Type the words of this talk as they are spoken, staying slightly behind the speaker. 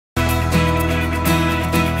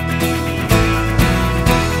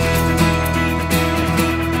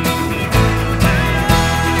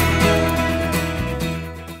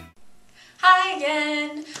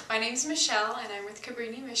name's Michelle, and I'm with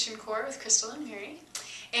Cabrini Mission Corps with Crystal and Mary.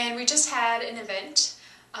 And we just had an event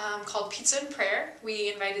called Pizza and Prayer.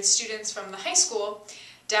 We invited students from the high school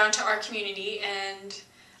down to our community and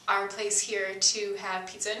our place here to have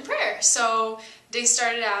pizza and prayer. So they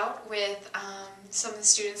started out with some of the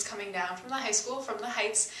students coming down from the high school, from the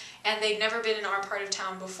Heights, and they'd never been in our part of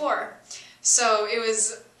town before. So it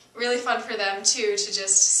was really fun for them too to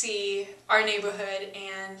just see our neighborhood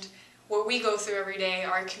and what we go through every day,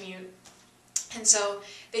 our commute. And so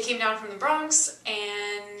they came down from the Bronx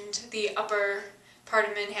and the upper part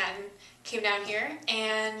of Manhattan, came down here,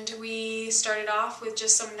 and we started off with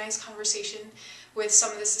just some nice conversation with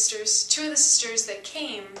some of the sisters. Two of the sisters that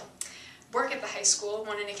came work at the high school,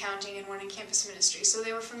 one in accounting and one in campus ministry, so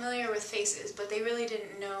they were familiar with faces, but they really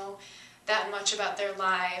didn't know that much about their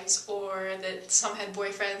lives, or that some had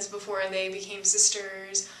boyfriends before they became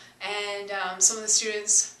sisters. And some of the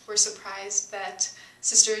students were surprised that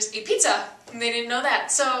sisters ate pizza, and they didn't know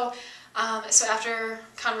that. So after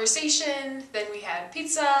conversation, then we had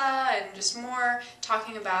pizza and just more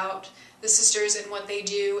talking about the sisters and what they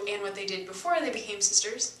do and what they did before they became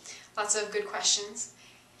sisters. Lots of good questions.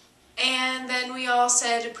 And then we all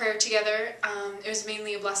said a prayer together. It was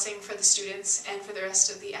mainly a blessing for the students and for the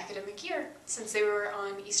rest of the academic year, since they were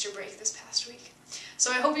on Easter break this past week.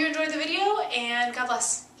 So I hope you enjoyed the video, and God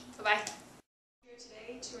bless. Bye-bye. Here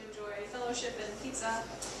today to enjoy fellowship and pizza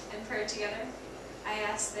and prayer together. I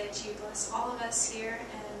ask that you bless all of us here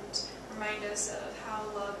and remind us of how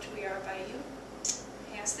loved we are by you.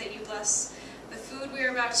 I ask that you bless the food we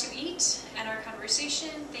are about to eat and our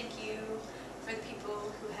conversation. Thank you for the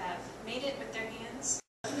people who have made it with their hands.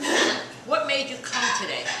 What made you come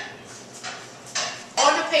today?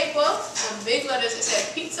 On the paper, in big letters, it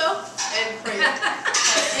said pizza and prayer.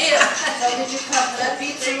 Yeah. So did you come for the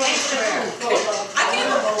pizza and prayer? I gave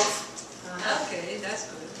them both. Okay, that's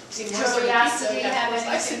good. Curiosity have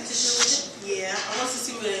anything to do with it? Yeah, I want to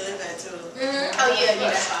see where they live at too. Oh yeah,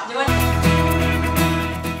 that's fine.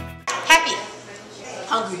 Happy.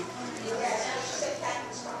 Hungry.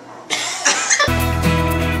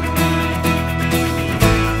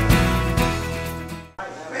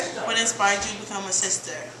 What inspired you to become a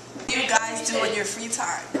sister? What do you guys do in your free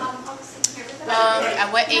time?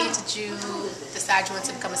 At what age did you decide you wanted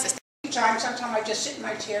to become a sister? Sometimes I just sit in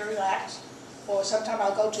my chair, relax, or sometimes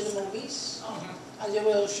I'll go to the movies. I'll do a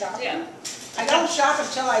little shopping. Yeah. I don't shop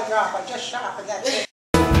until I drop. I just shop and that's it.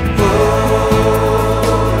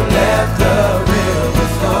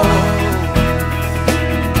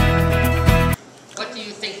 What do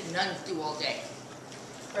you think nuns do all day?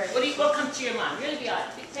 Right. What comes to your mind? Really be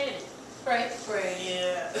honest. Say it. Right. Pray,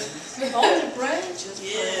 yeah. Only bread? Just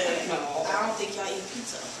pray. No. I don't think y'all eat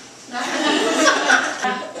pizza.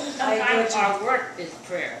 Sometimes our work is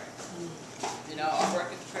prayer. You know, our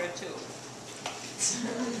work is prayer too.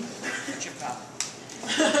 What's your problem?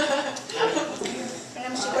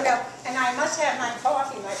 And I must have my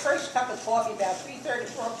coffee, my first cup of coffee about 3:30,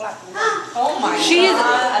 4 o'clock in the morning. Oh my She's-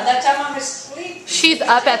 God. At that time I'm asleep. She's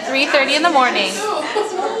up at 3:30 in the morning.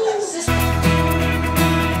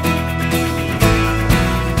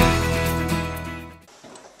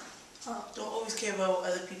 Don't always care about what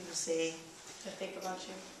other people say. To think about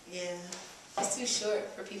you. Yeah. It's too short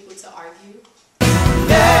for people to argue.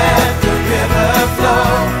 Let the river flow.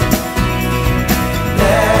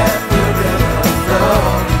 Let the river flow.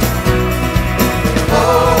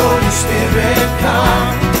 Holy Spirit, come.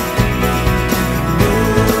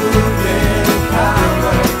 Move in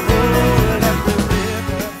power. Let the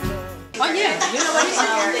river flow. Oh yeah, you know what it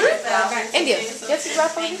is? India. Yes, you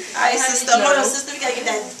brought something? Alright, sister. Hold on, sister. We gotta get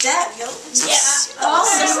that dap, yo. Yeah. Oh,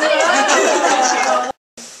 sister.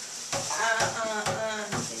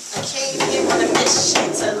 I came here on a mission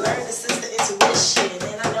to learn the sister intuition,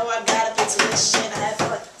 and I know I got up intuition.